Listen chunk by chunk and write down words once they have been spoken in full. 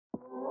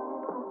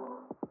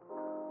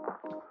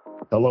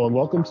Hello and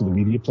welcome to the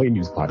Media Play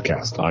News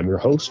Podcast. I'm your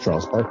host,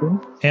 Charles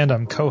Parkman. And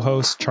I'm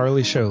co-host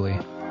Charlie Sholey.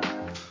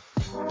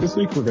 This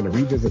week we're going to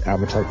revisit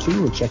Avatar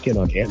 2 and check in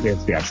on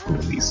Ant-Man's theatrical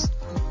release.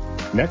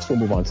 Next we'll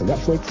move on to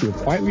Netflix, who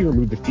have quietly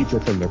removed the feature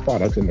from their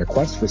product in their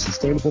quest for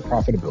sustainable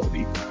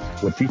profitability.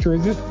 What feature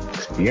is it?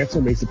 The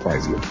answer may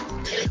surprise you.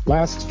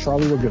 Last,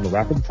 Charlie will give a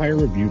rapid-fire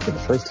review for the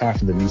first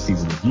half of the new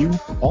season of You,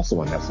 also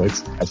on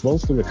Netflix, as well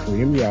as for the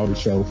Korean reality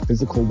show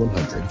Physical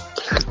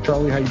 100.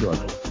 Charlie, how you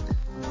doing?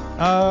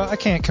 I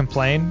can't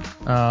complain.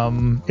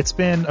 It's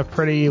been a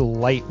pretty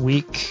light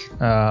week,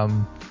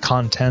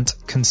 content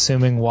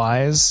consuming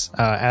wise.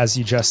 As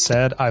you just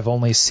said, I've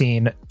only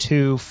seen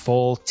 2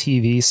 full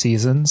TV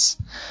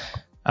seasons.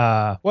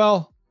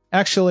 Well,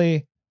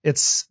 actually,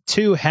 it's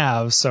 2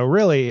 halves, so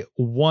really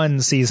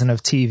 1 season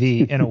of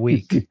TV in a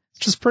week,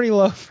 which is pretty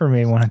low for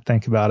me when I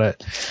think about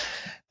it.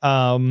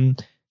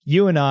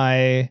 You and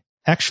I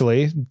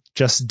actually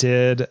just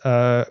did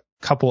a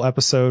couple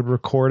episode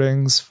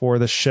recordings for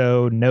the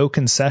show No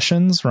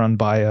Concessions, run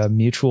by a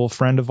mutual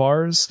friend of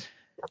ours.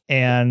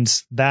 And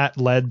that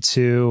led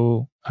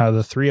to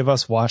the 3 of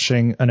us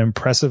watching an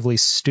impressively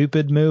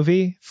stupid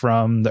movie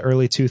from the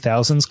early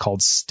 2000s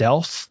called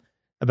Stealth,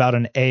 about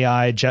an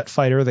AI jet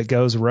fighter that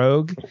goes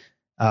rogue.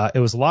 It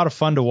was a lot of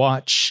fun to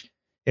watch.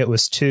 It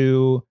was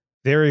 2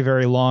 very,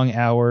 very long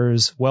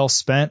hours, well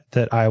spent,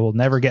 that I will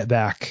never get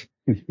back.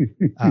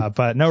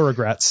 But no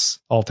regrets,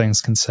 all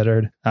things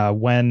considered.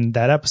 When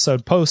that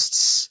episode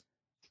posts,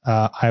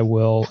 I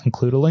will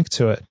include a link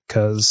to it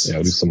because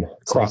do some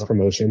cross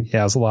promotion.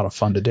 Yeah, it's a lot of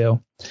fun to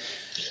do.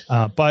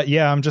 But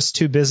yeah, I'm just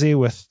too busy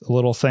with a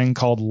little thing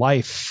called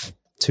life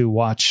to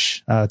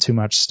watch too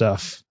much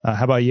stuff.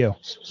 How about you?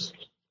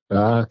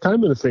 Kind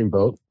of in the same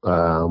boat.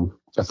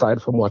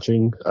 Aside from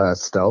watching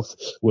Stealth,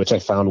 which I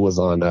found was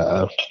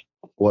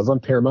on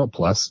Paramount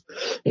Plus,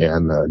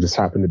 and just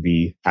happened to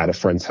be at a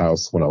friend's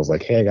house when I was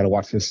like, hey, I got to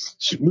watch this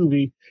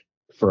movie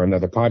for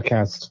another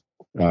podcast,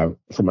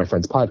 for my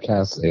friend's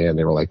podcast. And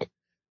they were like,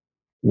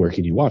 where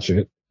can you watch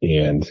it?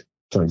 And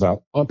turns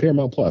out on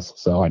Paramount Plus.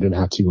 So I didn't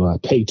have to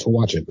pay to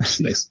watch it,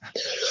 which is nice.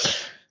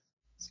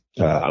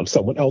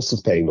 Someone else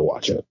was paying to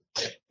watch it.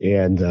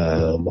 And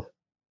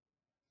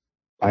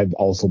I've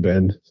also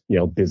been,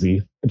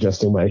 busy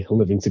adjusting my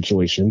living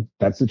situation.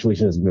 That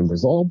situation has been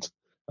resolved.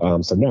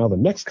 So now the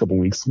next couple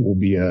weeks will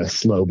be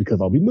slow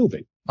because I'll be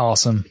moving.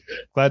 Awesome.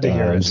 Glad to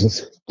hear it.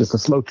 Just a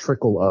slow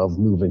trickle of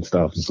moving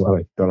stuff, just so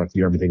I don't have to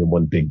do everything in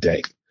one big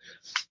day.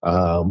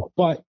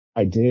 But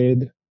I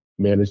did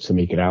manage to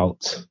make it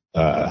out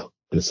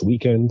this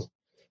weekend.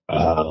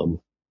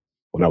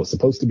 When I was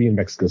supposed to be in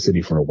Mexico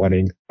City for a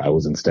wedding, I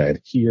was instead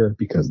here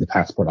because the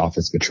passport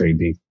office betrayed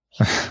me.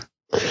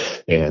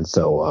 And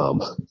so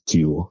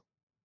to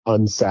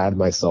unsad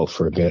myself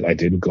for a bit, I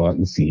did go out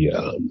and see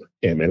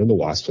Ant-Man and the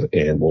Wasp,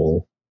 and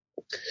we'll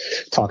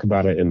talk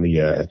about it in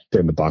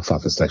the box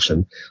office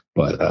section.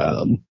 But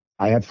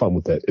I had fun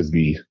with it, is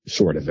the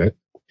short of it.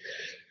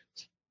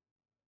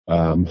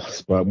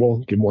 But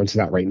we'll get more into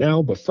that right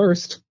now. But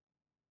first,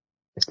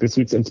 this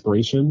week's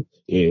inspiration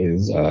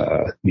is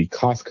the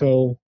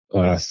Costco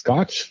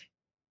scotch.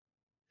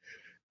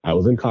 I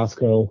was in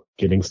Costco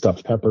getting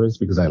stuffed peppers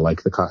because I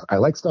like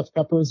stuffed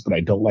peppers, but I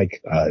don't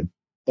like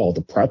all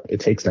the prep it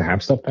takes to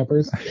have stuffed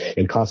peppers.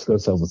 And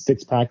Costco sells a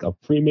 6-pack of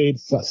pre-made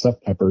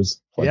stuffed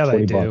peppers for like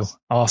 $20.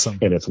 Awesome.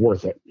 And it's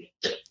worth it.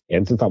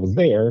 And since I was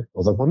there, I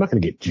was like, well, I'm not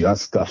going to get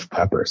just stuffed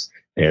peppers.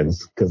 And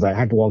because I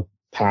had to walk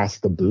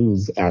past the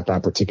booths at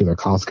that particular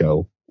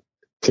Costco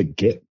to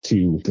get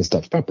to the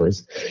stuffed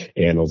peppers.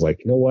 And I was like,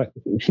 you know what?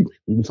 We've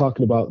been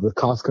talking about the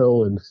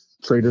Costco and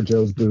Trader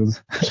Joe's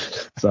booths.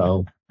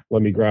 So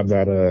let me grab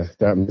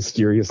that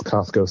mysterious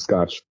Costco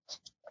scotch.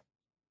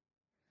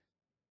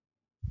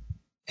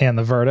 And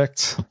the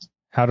verdict,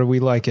 how do we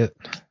like it?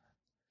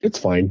 It's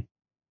fine.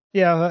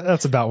 Yeah,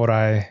 that's about what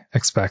I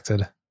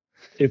expected.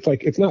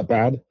 It's not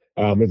bad.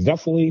 It's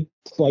definitely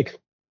like,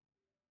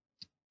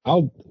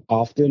 I'll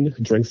often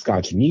drink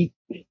scotch neat.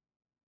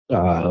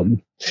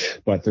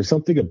 But there's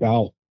something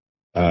about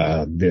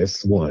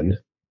this one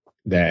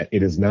that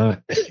it is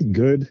not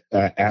good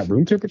at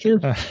room temperature.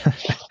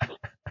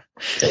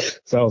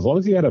 So as long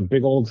as you had a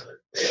big old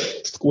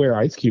square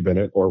ice cube in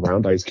it, or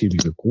round ice cube,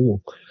 you're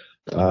cool.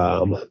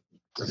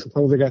 As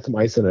long as I got some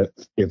ice in it,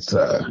 it's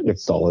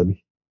solid.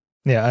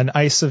 Yeah, an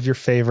ice of your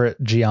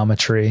favorite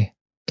geometry.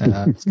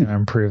 It's going to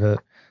improve it.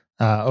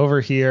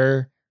 Over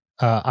here,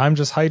 I'm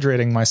just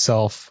hydrating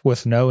myself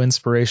with no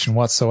inspiration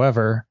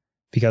whatsoever,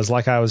 because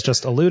like I was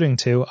just alluding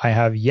to, I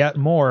have yet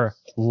more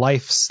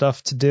life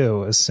stuff to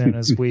do as soon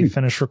as we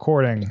finish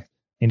recording. I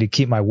need to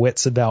keep my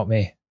wits about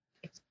me.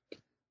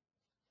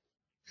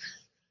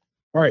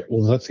 All right,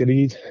 well, let's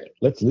lead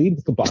with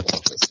the box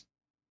office.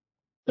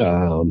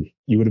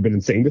 You would have been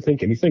insane to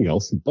think anything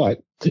else,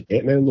 but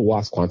Ant-Man and the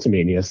Wasp: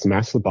 Quantumania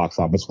smashed the box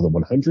office with a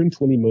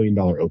 $120 million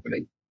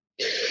opening.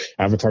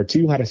 Avatar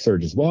 2 had a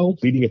surge as well,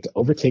 leading it to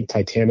overtake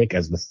Titanic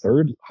as the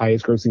 3rd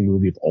highest grossing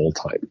movie of all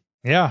time.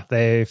 Yeah,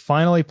 they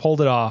finally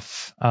pulled it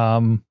off.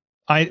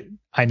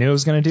 I knew it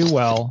was going to do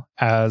well,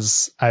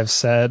 as I've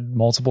said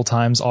multiple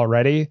times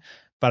already,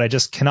 but I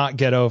just cannot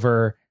get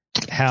over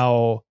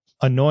how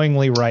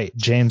annoyingly right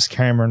James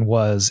Cameron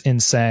was in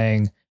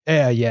saying,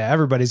 yeah,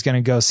 everybody's going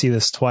to go see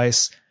this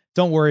twice.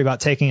 Don't worry about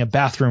taking a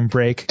bathroom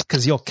break,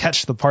 because you'll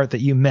catch the part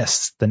that you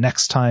missed the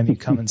next time you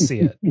come and see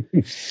it.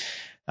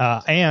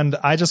 And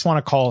I just want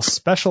to call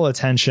special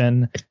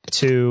attention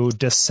to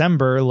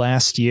December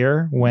last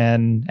year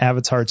when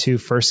Avatar 2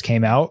 first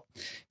came out,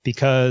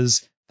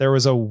 because there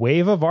was a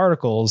wave of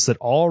articles that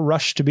all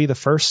rushed to be the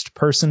first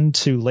person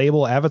to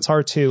label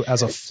Avatar 2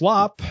 as a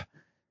flop.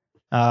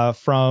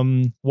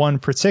 From one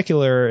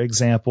particular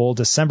example,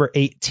 December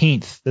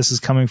 18th, this is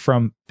coming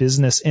from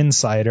Business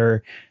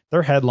Insider,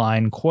 their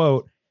headline,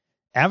 quote,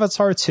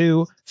 Avatar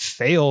 2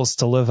 fails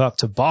to live up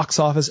to box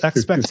office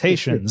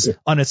expectations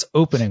on its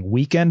opening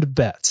weekend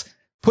bet,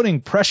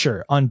 putting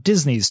pressure on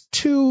Disney's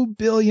 $2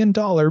 billion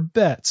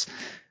bet.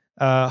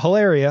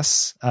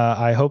 Hilarious.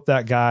 I hope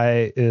that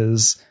guy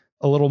is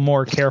a little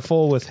more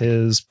careful with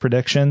his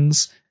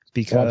predictions,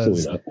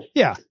 because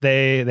yeah,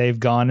 they've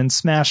gone and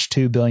smashed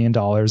 $2 billion.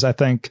 I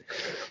think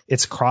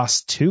it's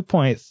crossed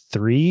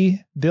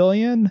 2.3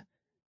 billion.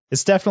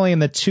 It's definitely in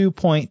the 2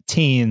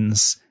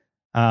 teens.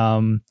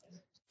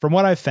 From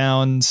what I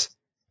found,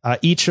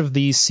 each of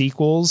these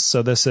sequels,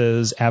 so this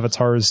is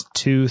Avatars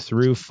 2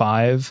 through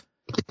 5,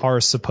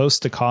 are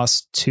supposed to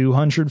cost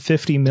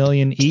 $250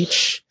 million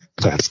each.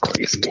 That's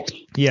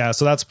crazy. Yeah,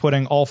 so that's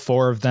putting all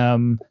four of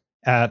them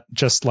at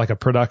just like a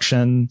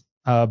production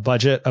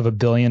budget of $1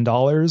 billion.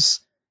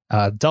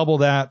 Double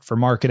that for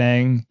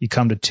marketing, you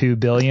come to $2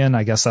 billion.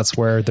 I guess that's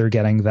where they're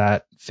getting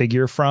that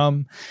figure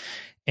from.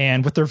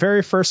 And with their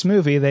very first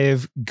movie,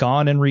 they've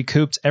gone and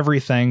recouped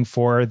everything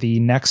for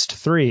the next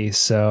three.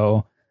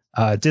 So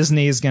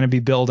Disney is going to be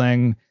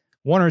building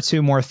one or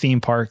two more theme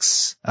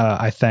parks,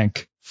 I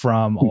think,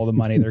 from all the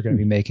money they're going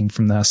to be making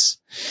from this.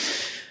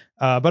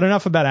 But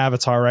enough about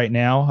Avatar right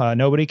now.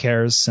 Nobody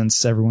cares,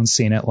 since everyone's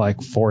seen it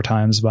like 4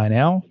 times by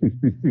now.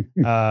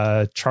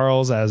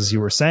 Charles, as you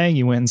were saying,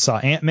 you went and saw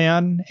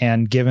Ant-Man.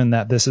 And given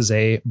that this is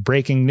a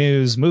breaking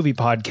news movie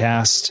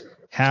podcast,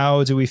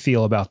 how do we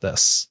feel about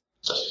this?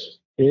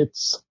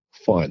 It's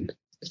fun.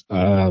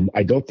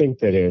 I don't think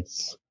that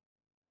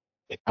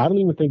I don't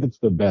even think it's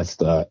the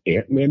best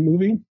Ant-Man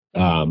movie.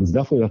 It's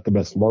definitely not the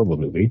best Marvel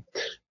movie.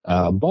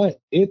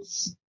 But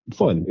it's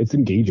fun. It's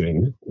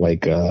engaging.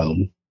 Like,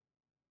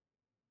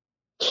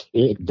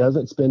 it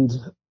doesn't spend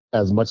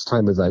as much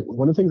time as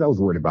one of the things I was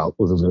worried about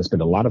was I was going to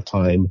spend a lot of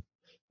time,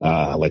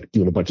 like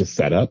doing a bunch of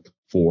setup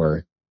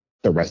for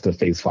the rest of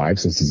Phase 5,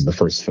 since this is the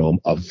first film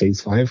of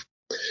Phase 5.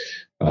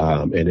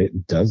 And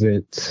it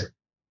doesn't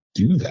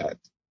do that.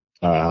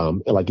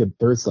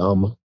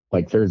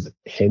 There's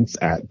hints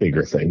at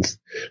bigger things,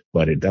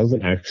 but it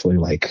doesn't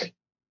actually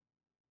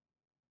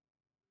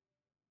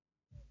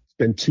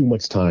spend too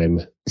much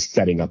time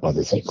setting up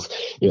other things.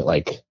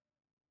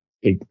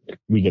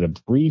 We get a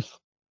brief,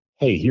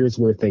 hey, here's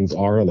where things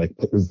are. Like,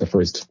 this is the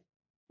first,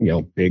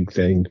 big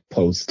thing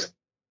post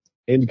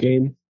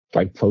Endgame,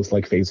 post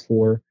Phase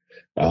 4.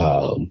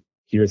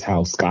 Here's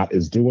how Scott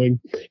is doing,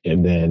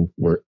 and then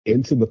we're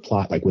into the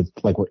plot, we're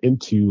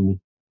into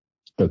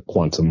the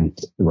quantum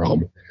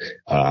realm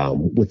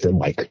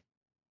within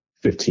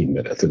 15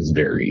 minutes. It's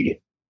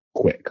very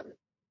quick.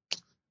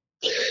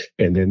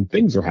 And then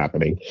things are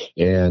happening.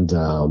 And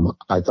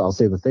I'll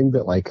say the thing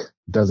that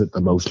does it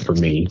the most for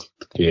me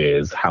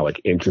is how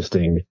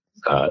interesting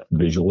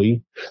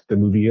visually the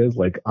movie is.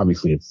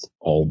 Obviously it's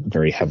all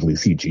very heavily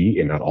CG,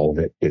 and not all of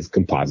it is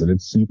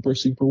composited super,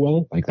 super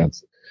well.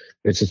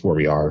 It's just where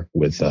we are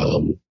with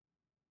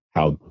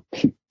how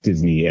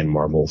Disney and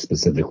Marvel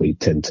specifically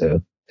tend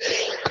to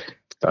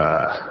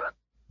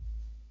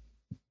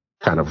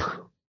kind of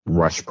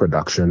rush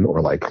production,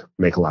 or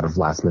make a lot of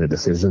last minute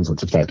decisions,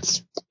 which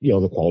affects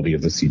the quality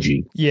of the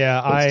CG.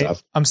 Yeah,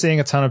 I'm seeing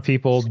a ton of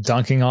people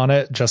dunking on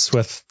it just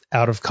with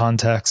out of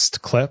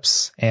context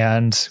clips,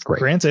 and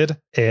granted,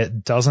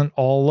 it doesn't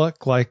all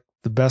look like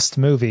the best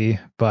movie,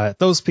 but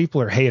those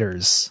people are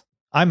haters.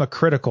 I'm a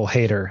critical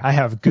hater. I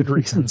have good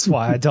reasons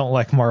why I don't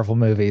like Marvel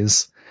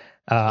movies.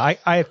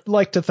 I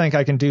like to think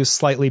I can do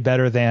slightly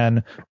better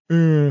than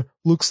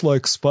looks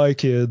like Spy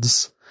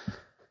Kids.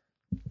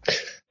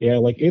 Yeah,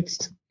 I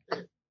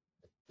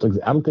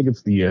don't think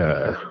it's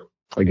the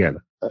again,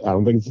 I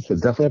don't think it's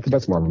definitely not the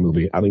best Marvel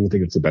movie. I don't even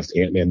think it's the best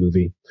Ant-Man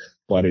movie,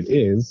 but it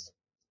is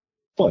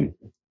fun.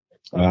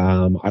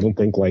 I don't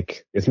think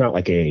it's not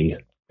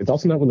it's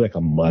also not really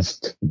a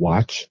must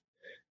watch,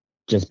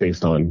 just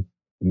based on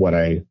what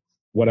I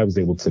was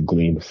able to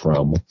glean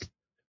from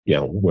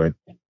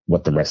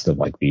what the rest of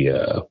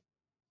the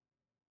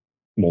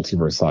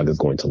multiverse saga is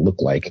going to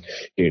look like.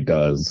 It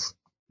does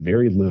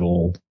very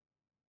little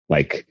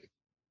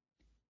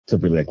to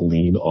really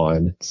lean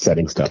on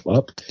setting stuff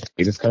up.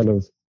 It just kind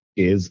of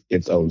is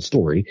its own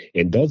story.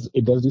 It does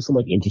do some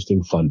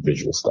interesting, fun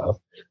visual stuff.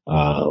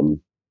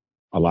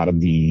 A lot of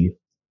the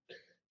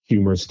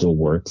humor still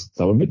works.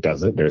 Some of it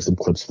doesn't. There's some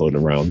clips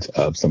floating around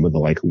of some of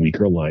the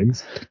weaker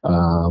lines.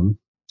 And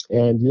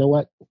you know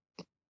what?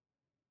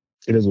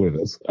 it is what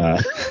it is.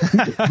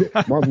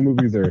 Marvel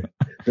movies they're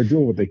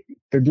doing what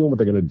they're doing what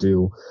they're gonna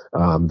do.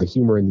 The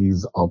humor in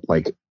these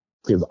like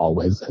has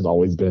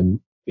always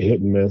been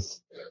hit and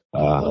miss.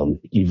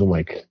 Even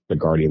like the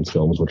Guardians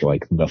films, which are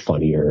like the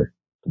funnier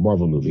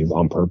Marvel movies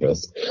on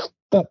purpose.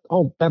 But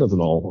that doesn't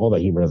all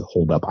that humor doesn't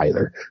hold up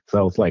either.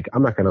 So it's like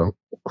I'm not gonna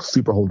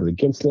super hold it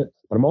against it,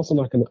 but I'm also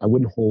I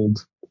wouldn't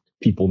hold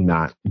people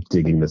not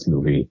digging this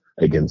movie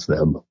against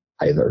them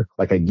either.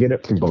 Like I get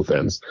it from both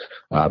ends.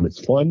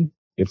 It's fun.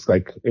 It's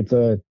like it's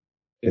a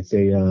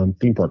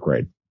theme park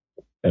ride.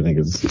 I think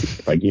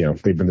it's like,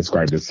 they've been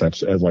described as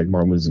such, as like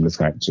Marvel movies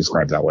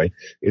described that way.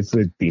 It's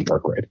a theme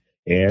park ride,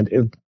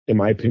 and in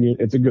my opinion,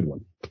 it's a good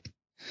one.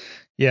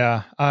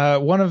 Yeah,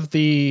 one of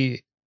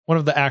the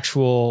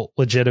actual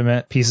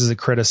legitimate pieces of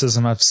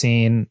criticism I've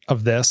seen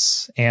of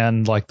this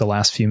and like the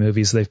last few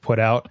movies they've put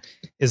out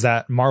is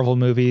that Marvel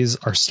movies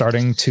are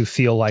starting to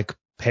feel like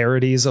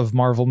parodies of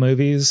Marvel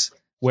movies,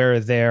 where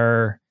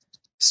their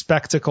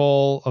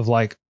spectacle of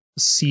like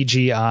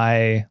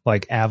CGI,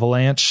 like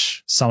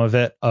avalanche, some of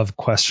it of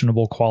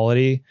questionable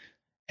quality,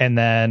 and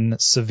then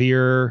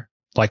severe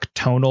like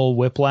tonal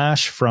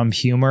whiplash from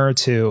humor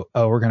to,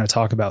 oh, we're going to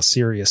talk about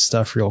serious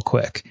stuff real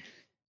quick.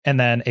 And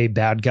then a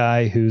bad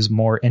guy who's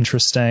more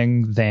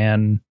interesting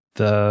than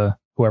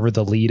whoever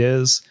the lead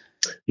is.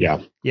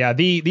 Yeah. Yeah.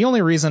 The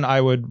only reason I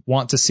would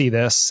want to see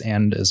this,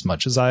 and as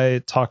much as I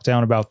talk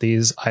down about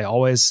these, I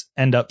always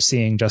end up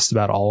seeing just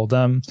about all of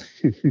them,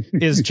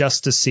 is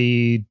just to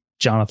see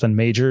Jonathan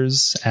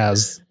Majors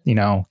as,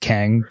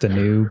 Kang, the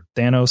new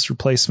Thanos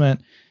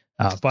replacement.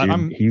 But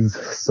dude, he's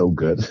so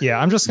good. Yeah,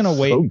 I'm just going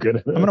to wait. So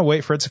good. I'm going to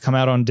wait for it to come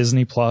out on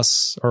Disney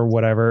Plus or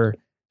whatever,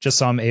 just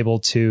so I'm able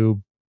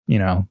to,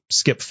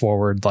 skip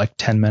forward like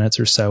 10 minutes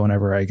or so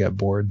whenever I get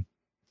bored.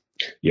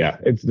 Yeah,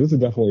 this is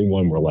definitely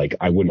one where like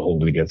I wouldn't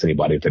hold it against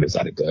anybody if they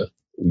decided to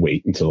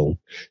wait until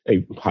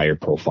a higher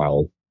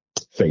profile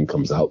thing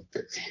comes out.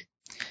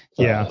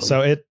 Yeah,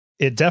 so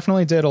it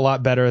definitely did a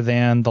lot better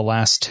than the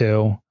last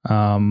two.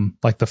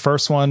 Like the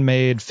first one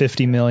made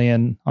 50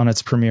 million on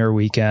its premiere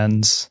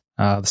weekends.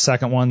 The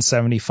second one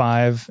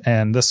 75,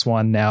 and this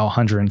one now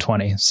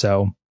 120.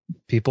 So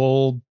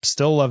people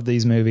still love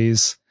these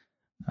movies.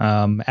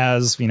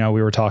 As we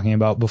were talking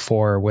about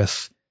before,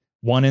 with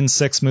 1 in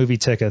 6 movie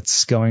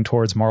tickets going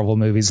towards Marvel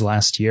movies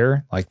last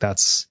year, like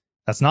that's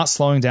not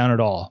slowing down at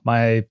all.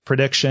 My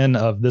prediction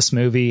of this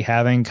movie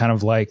having kind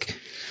of like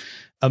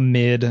a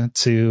mid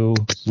to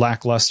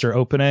lackluster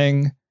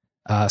opening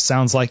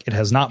sounds like it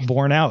has not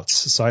borne out.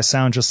 So I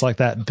sound just like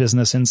that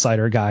Business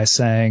Insider guy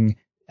saying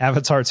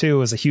Avatar 2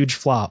 was a huge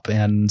flop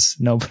and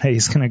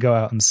nobody's going to go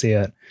out and see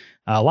it.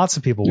 Lots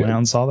of people went out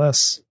and saw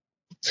this.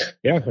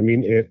 Yeah, I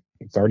mean,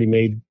 it's already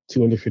made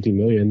 $250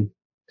 million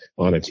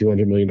on a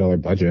 $200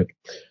 million budget,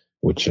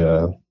 which,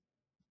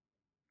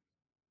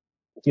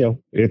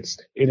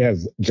 it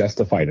has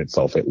justified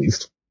itself, at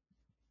least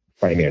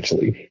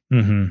financially.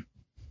 Mm-hmm.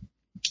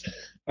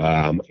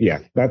 Yeah,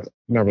 that's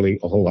not really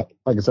a whole lot.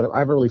 Like I said, I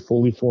haven't really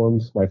fully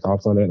formed my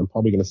thoughts on it. I'm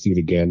probably going to see it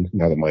again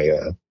now that my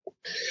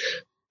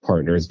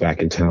partner is back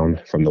in town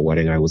from the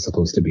wedding I was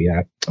supposed to be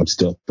at. I'm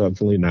still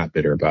definitely not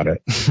bitter about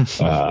it.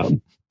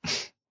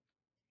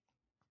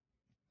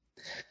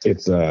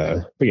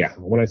 But yeah,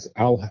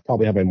 I'll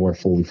probably have a more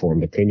fully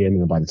formed opinion,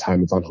 and by the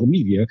time it's on home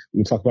media, we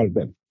can talk about it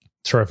then.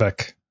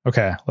 Terrific.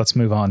 Okay, let's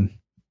move on.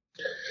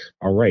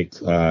 All right.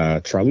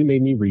 Charlie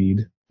made me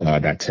read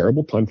that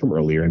terrible pun from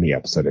earlier in the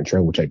episode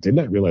intro, which I did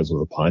not realize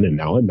was a pun, and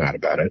now I'm mad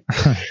about it.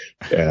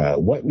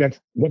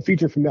 What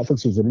feature from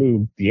Netflix was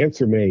removed? The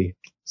answer may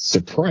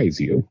surprise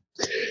you.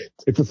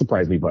 It's a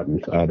surprise me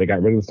button. They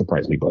got rid of the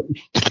surprise me button.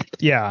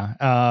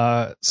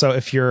 Yeah. So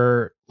if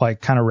you're like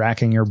kind of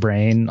racking your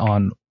brain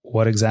on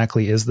what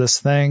exactly is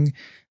this thing,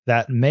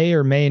 that may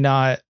or may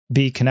not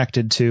be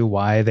connected to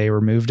why they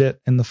removed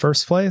it in the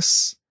first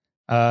place.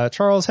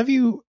 Charles, have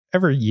you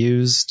ever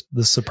used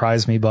the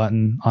surprise me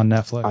button on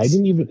Netflix? I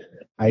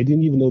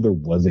didn't even know there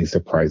was a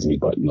surprise me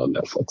button on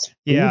Netflix.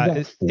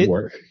 Yeah,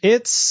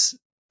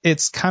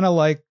 it's kind of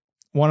like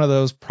one of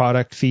those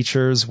product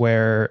features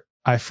where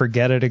I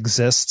forget it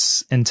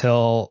exists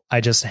until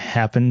I just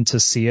happen to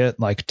see it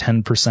like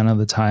 10% of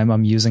the time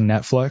I'm using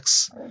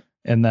Netflix.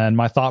 And then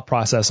my thought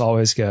process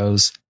always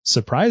goes,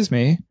 surprise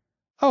me.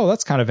 Oh,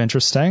 that's kind of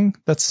interesting.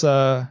 That's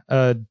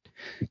a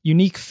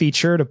unique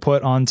feature to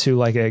put onto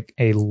like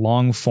a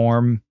long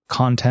form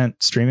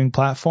content streaming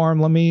platform.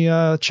 Let me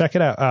check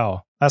it out.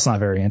 Oh, that's not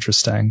very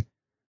interesting.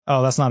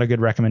 Oh, that's not a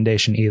good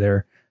recommendation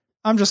either.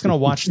 I'm just going to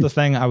watch the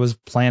thing I was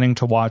planning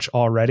to watch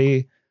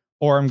already,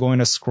 or I'm going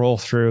to scroll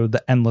through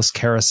the endless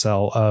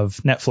carousel of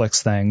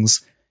Netflix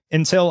things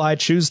until I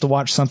choose to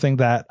watch something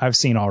that I've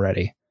seen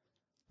already.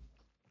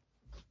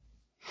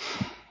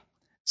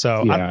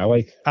 So yeah,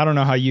 I don't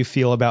know how you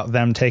feel about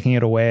them taking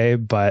it away,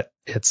 but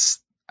it's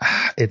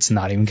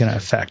not even going to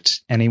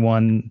affect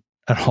anyone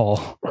at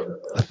all.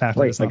 The fact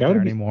that it's not there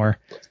anymore.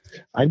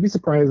 I'd be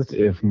surprised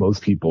if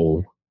most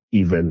people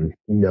even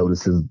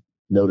notice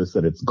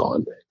that it's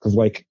gone, because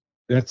like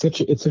it's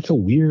such a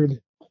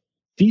weird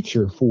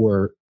feature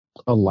for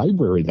a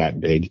library that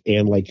big,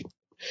 and like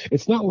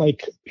it's not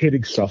like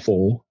hitting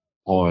shuffle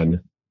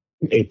on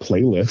a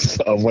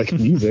playlist of like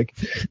music.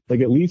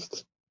 Like at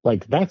least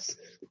like that's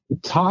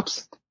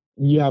tops.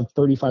 You have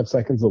 35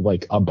 seconds of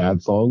like a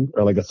bad song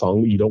or like a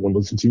song that you don't want to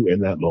listen to in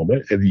that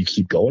moment, and you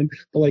keep going.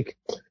 But like,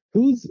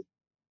 because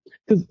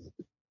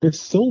there's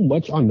so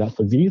much on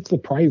Netflix. You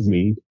surprise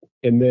me,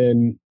 and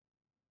then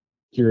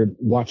you're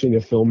watching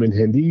a film in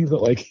Hindi that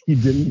like you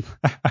didn't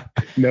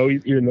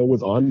know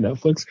was on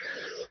Netflix.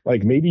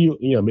 Like maybe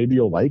maybe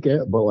you'll like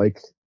it, but like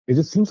it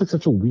just seems like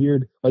such a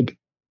weird, like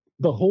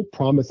the whole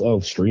promise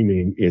of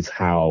streaming is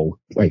how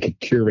like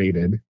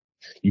curated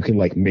you can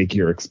like make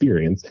your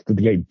experience. But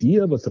the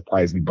idea of a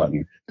surprise me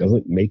button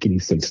doesn't make any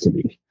sense to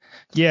me.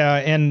 Yeah,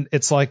 and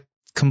it's like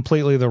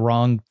completely the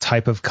wrong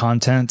type of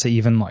content to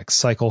even like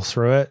cycle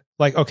through it.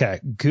 Like, okay,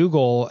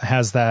 Google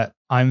has that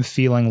I'm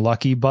feeling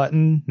lucky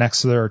button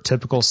next to their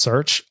typical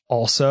search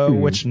also,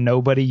 which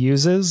nobody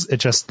uses. It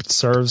just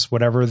serves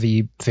whatever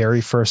the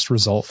very first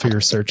result for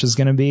your search is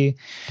going to be.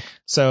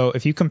 So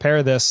if you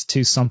compare this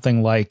to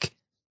something like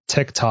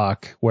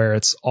TikTok, where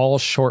it's all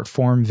short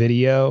form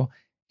video,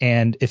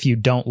 and if you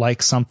don't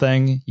like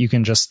something, you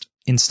can just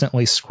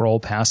instantly scroll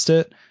past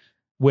it.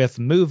 With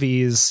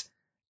movies,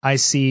 I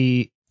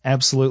see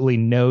absolutely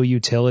no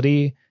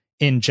utility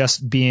in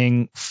just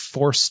being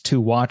forced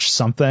to watch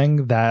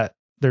something that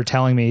they're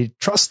telling me,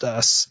 trust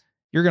us,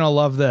 you're going to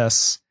love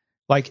this.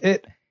 Like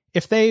it,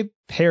 if they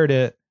paired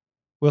it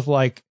with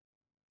like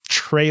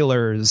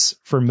trailers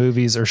for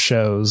movies or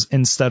shows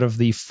instead of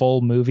the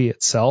full movie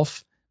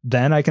itself,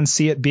 then I can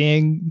see it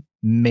being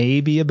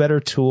maybe a better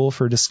tool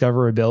for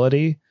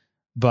discoverability.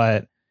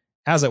 But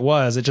as it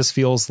was, it just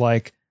feels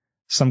like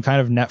some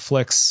kind of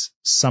Netflix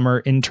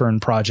summer intern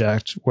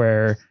project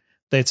where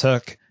they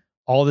took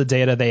all the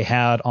data they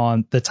had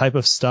on the type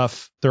of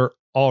stuff they're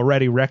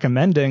already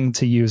recommending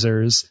to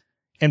users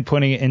and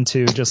putting it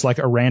into just like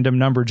a random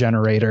number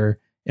generator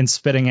and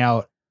spitting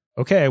out,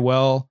 okay,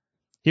 well,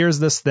 here's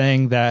this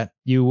thing that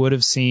you would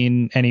have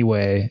seen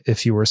anyway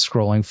if you were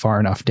scrolling far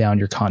enough down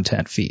your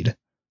content feed.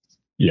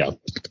 Yeah.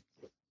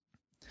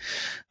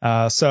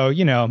 So,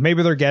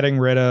 maybe they're getting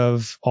rid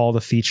of all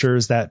the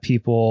features that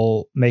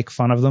people make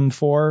fun of them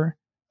for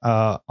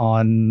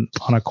on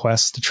a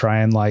quest to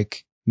try and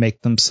like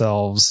make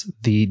themselves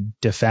the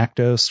de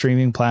facto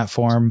streaming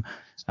platform.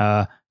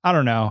 I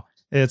don't know.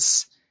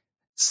 It's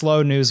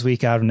slow news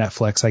week out of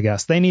Netflix, I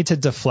guess. They need to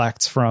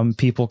deflect from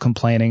people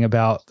complaining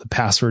about the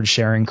password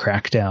sharing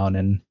crackdown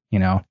and,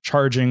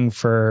 charging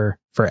for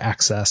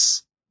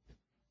access.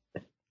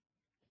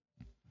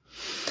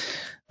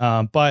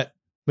 But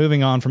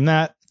moving on from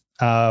that,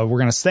 we're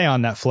going to stay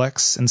on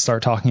Netflix and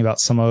start talking about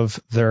some of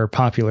their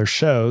popular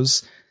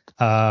shows.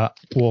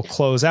 We'll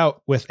close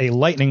out with a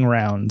lightning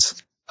round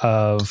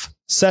of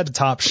said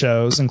top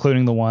shows,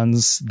 including the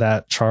ones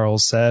that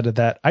Charles said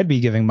that I'd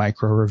be giving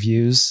micro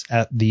reviews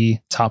at the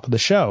top of the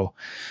show.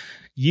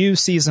 You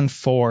season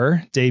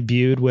 4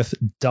 debuted with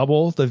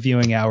double the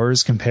viewing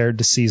hours compared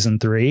to season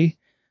 3.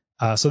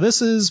 So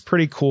this is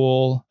pretty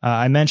cool.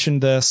 I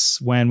mentioned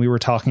this when we were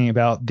talking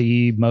about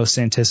the most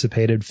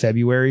anticipated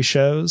February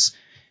shows,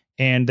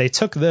 and they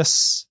took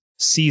this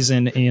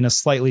season in a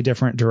slightly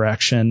different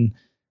direction.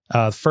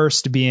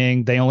 First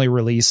being they only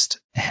released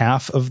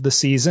half of the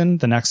season.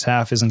 The next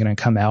half isn't going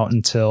to come out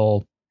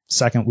until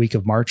second week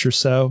of March or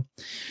so.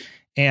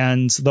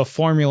 And the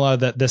formula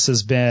that this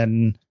has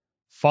been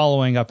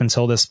following up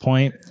until this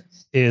point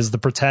is the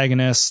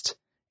protagonist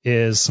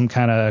is some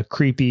kind of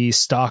creepy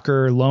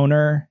stalker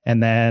loner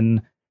and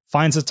then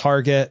finds a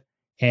target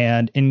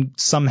and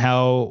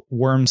somehow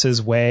worms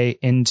his way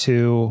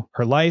into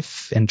her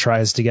life and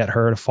tries to get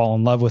her to fall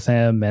in love with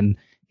him. And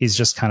he's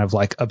just kind of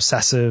like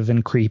obsessive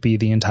and creepy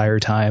the entire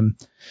time.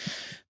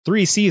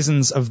 3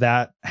 seasons of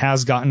that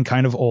has gotten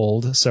kind of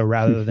old. So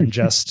rather than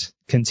just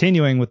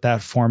continuing with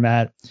that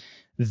format,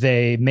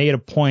 they made a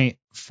point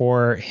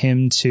for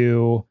him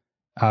to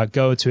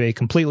go to a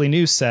completely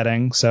new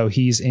setting. So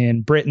he's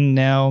in Britain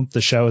now.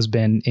 The show has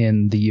been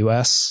in the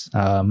US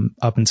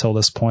up until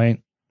this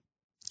point.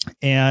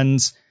 And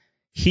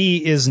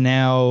he is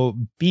now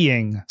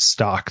being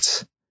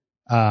stalked.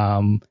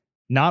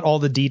 Not all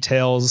the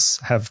details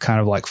have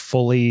kind of like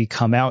fully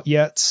come out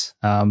yet.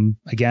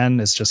 Again,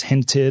 it's just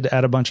hinted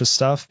at a bunch of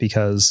stuff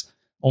because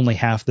only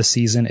half the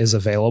season is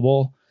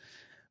available.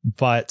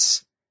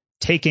 But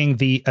taking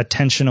the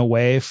attention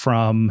away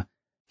from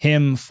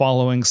him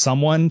following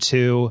someone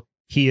to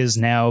he is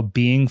now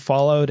being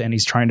followed and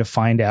he's trying to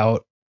find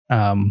out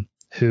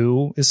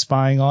who is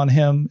spying on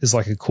him is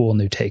like a cool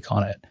new take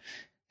on it.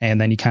 And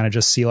then you kind of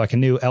just see like a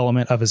new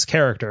element of his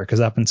character,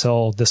 because up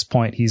until this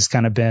point, he's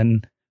kind of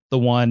been the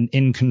one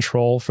in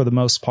control for the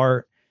most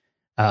part.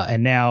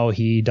 And now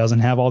he doesn't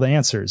have all the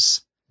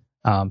answers.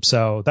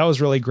 So that was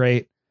really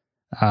great.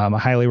 I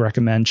highly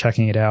recommend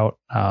checking it out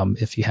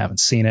if you haven't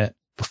seen it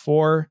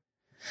before.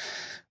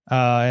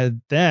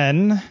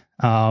 Then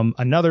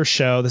another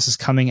show, this is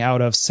coming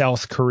out of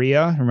South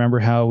Korea. Remember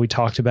how we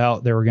talked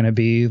about there were going to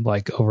be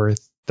like over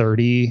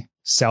 30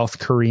 South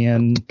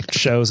Korean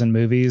shows and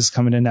movies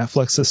coming to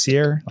Netflix this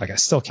year. Like, I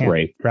still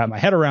can't wrap my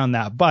head around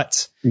that.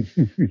 But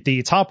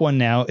the top one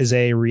now is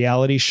a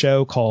reality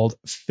show called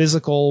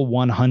Physical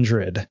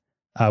 100,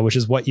 which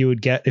is what you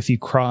would get if you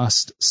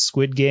crossed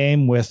Squid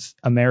Game with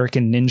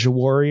American Ninja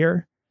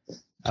Warrior.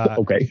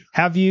 Okay.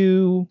 Have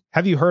you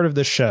heard of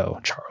this show,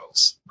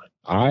 Charles?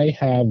 I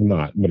have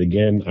not, but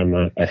again, I'm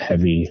not a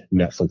heavy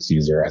Netflix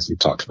user, as we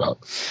talked about.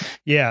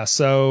 Yeah,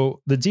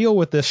 so the deal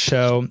with this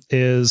show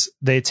is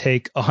they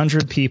take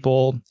 100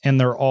 people, and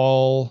they're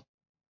all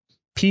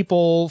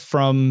people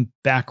from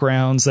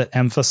backgrounds that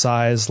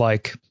emphasize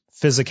like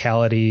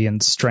physicality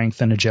and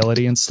strength and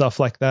agility and stuff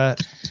like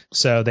that.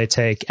 So they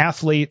take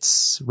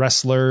athletes,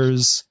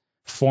 wrestlers,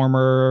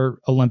 former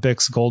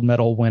Olympics gold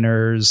medal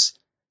winners,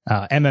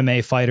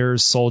 MMA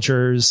fighters,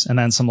 soldiers, and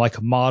then some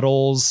like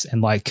models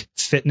and like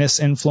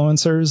fitness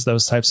influencers,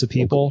 those types of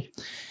people.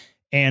 Okay.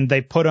 And they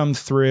put them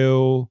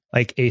through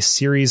like a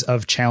series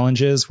of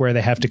challenges where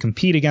they have to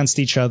compete against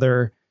each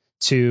other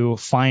to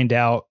find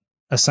out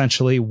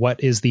essentially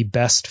what is the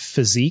best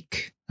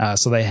physique.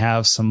 So they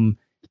have some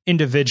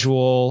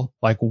individual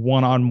like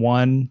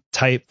one-on-one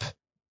type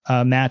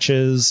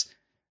matches.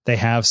 They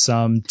have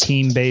some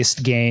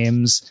team-based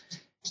games.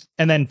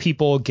 And then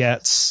people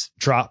get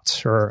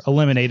dropped or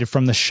eliminated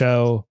from the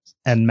show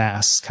en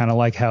masse, kind of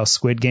like how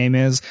Squid Game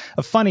is.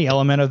 A funny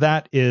element of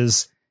that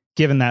is,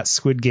 given that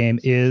Squid Game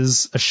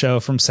is a show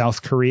from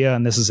South Korea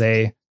and this is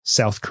a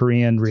South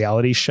Korean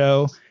reality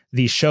show,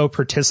 the show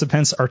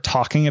participants are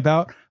talking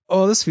about,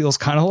 oh, this feels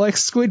kind of like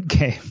Squid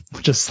Game,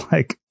 which is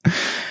like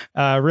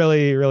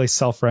really, really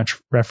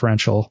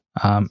self-referential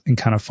and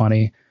kind of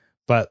funny.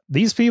 But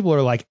these people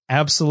are like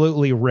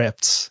absolutely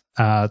ripped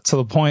to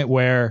the point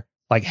where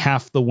like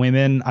half the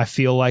women I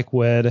feel like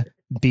would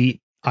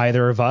beat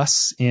either of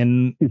us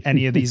in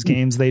any of these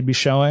games they'd be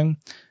showing.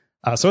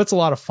 So it's a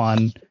lot of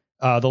fun.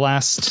 The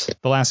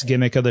last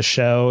gimmick of the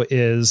show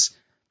is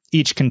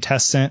each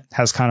contestant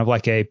has kind of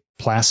like a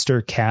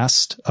plaster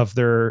cast of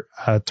their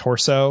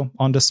torso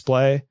on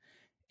display.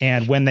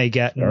 And when they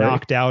get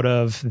knocked out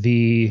of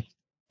the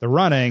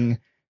running,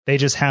 they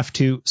just have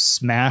to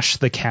smash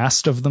the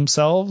cast of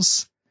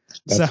themselves.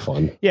 That's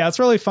fun. Yeah, it's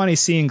really funny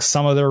seeing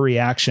some of their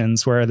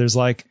reactions where there's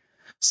like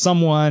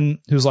someone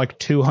who's like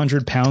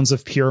 200 pounds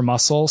of pure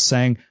muscle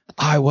saying,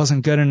 I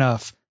wasn't good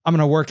enough. I'm going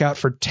to work out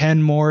for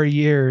 10 more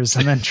years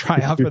and then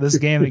try out for this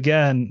game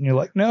again. And you're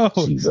like, no,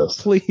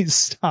 Jesus. Please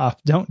stop.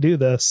 Don't do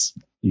this.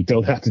 You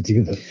don't have to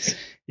do this.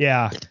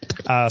 Yeah.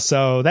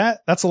 So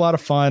that's a lot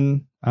of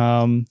fun.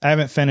 I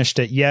haven't finished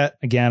it yet.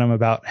 Again, I'm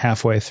about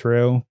halfway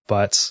through,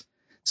 but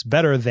it's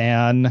better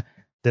than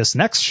this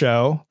next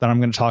show that I'm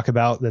going to talk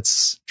about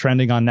that's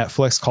trending on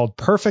Netflix called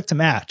Perfect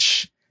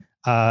Match.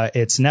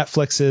 It's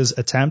Netflix's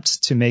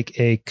attempt to make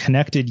a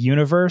connected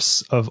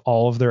universe of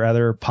all of their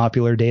other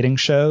popular dating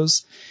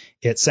shows.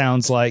 It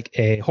sounds like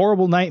a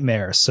horrible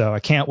nightmare, so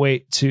I can't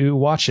wait to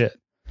watch it.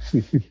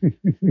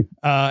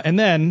 And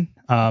then,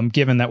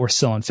 given that we're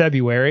still in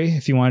February,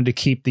 if you wanted to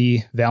keep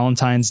the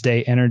Valentine's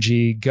Day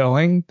energy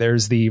going,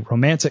 there's the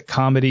romantic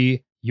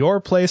comedy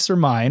Your Place or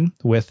Mine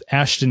with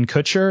Ashton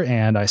Kutcher,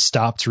 and I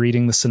stopped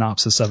reading the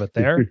synopsis of it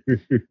there.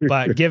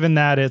 But given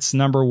that it's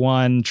number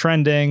one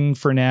trending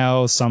for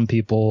now, some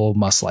people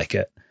must like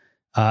it.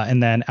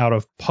 And then out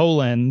of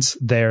Poland,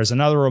 there's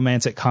another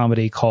romantic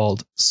comedy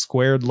called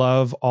Squared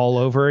Love All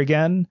Over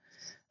Again.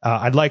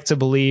 I'd like to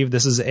believe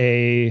this is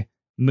a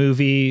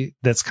movie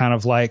that's kind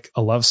of like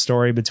a love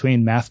story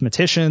between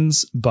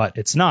mathematicians, but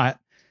it's not.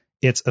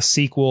 It's a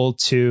sequel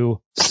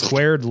to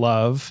Squared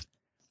Love,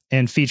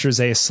 and features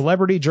a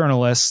celebrity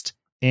journalist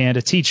and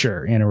a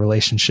teacher in a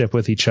relationship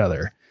with each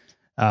other.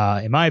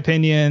 In my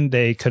opinion,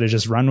 they could have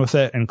just run with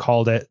it and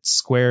called it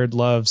Squared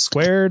Love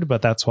Squared,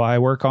 but that's why I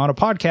work on a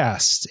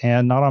podcast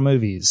and not on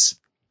movies.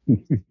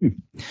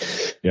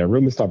 Yeah,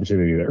 real missed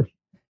opportunity there.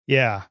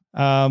 Yeah.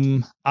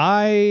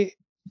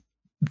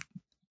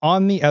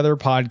 On the other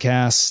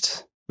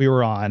podcast we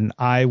were on,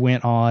 I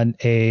went on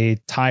a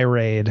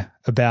tirade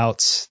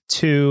about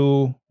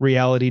two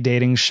reality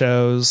dating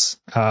shows.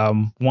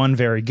 One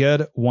very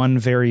good, one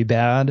very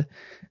bad.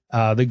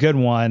 The good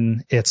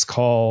one, it's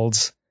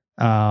called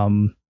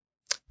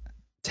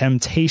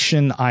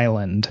Temptation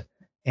Island.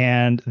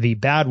 And the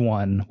bad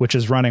one, which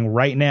is running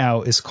right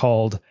now, is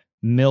called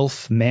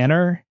MILF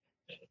Manor.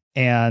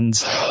 And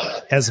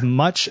as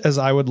much as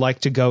I would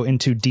like to go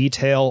into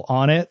detail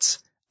on it,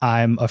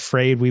 I'm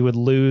afraid we would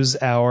lose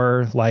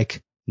our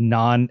like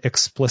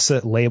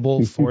non-explicit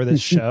label for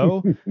this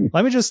show.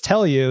 Let me just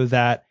tell you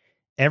that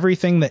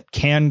everything that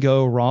can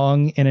go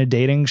wrong in a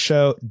dating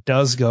show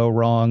does go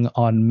wrong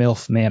on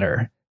MILF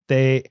Manor.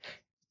 It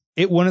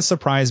wouldn't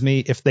surprise me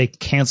if they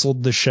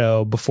canceled the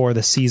show before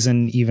the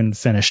season even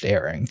finished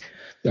airing.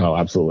 Oh,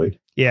 absolutely.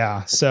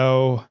 Yeah.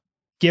 So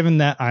given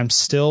that I'm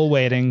still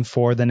waiting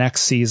for the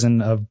next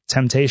season of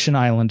Temptation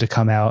Island to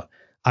come out,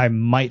 I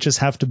might just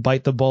have to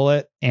bite the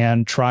bullet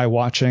and try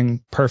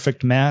watching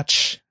Perfect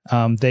Match.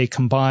 They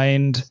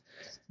combined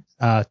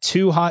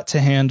Too Hot to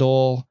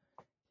Handle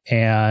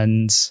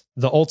and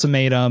The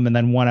Ultimatum, and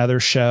then one other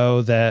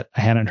show that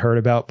I hadn't heard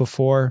about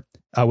before,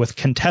 with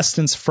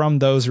contestants from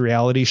those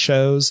reality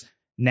shows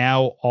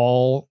now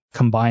all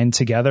combined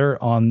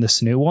together on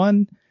this new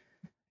one.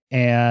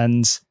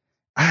 And,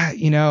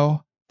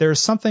 there's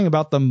something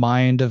about the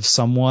mind of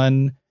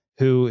someone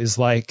who is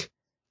like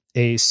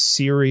a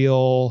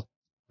serial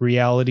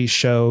reality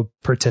show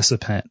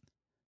participant,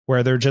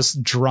 where they're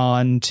just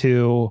drawn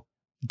to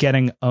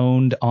getting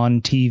owned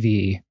on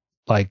TV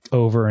like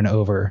over and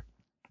over.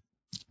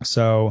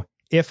 So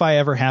if I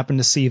ever happen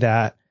to see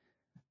that,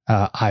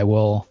 I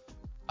will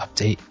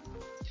update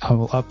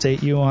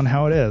you on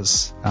how it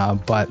is.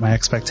 But my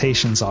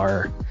expectations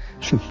are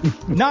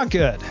not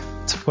good,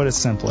 to put it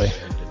simply.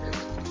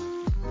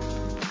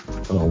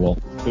 Oh, well,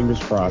 fingers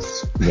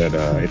crossed that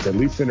it's at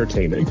least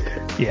entertaining.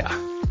 Yeah.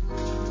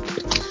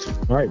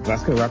 All right,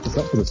 that's going to wrap us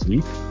up for this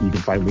week. You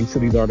can find links to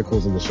these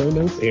articles in the show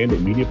notes and at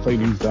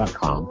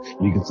MediaPlayNews.com.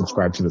 You can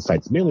subscribe to the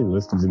site's mailing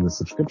list using the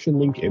subscription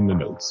link in the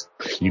notes.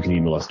 You can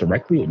email us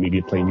directly at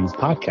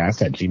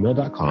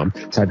MediaPlayNewsPodcast@gmail.com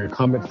to have your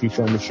comment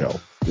featured on the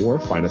show, or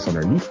find us on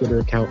our new Twitter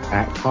account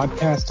at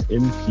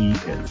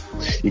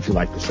PodcastMPN. If you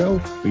like the show,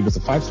 leave us a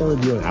 5-star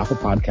review on Apple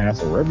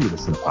Podcasts or wherever you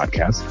listen to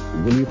podcasts.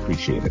 We really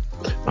appreciate it.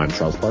 I'm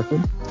Charles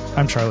Parkman.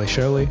 I'm Charlie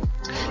Shirley.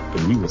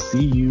 And we will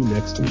see you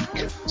next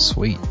week.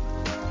 Sweet.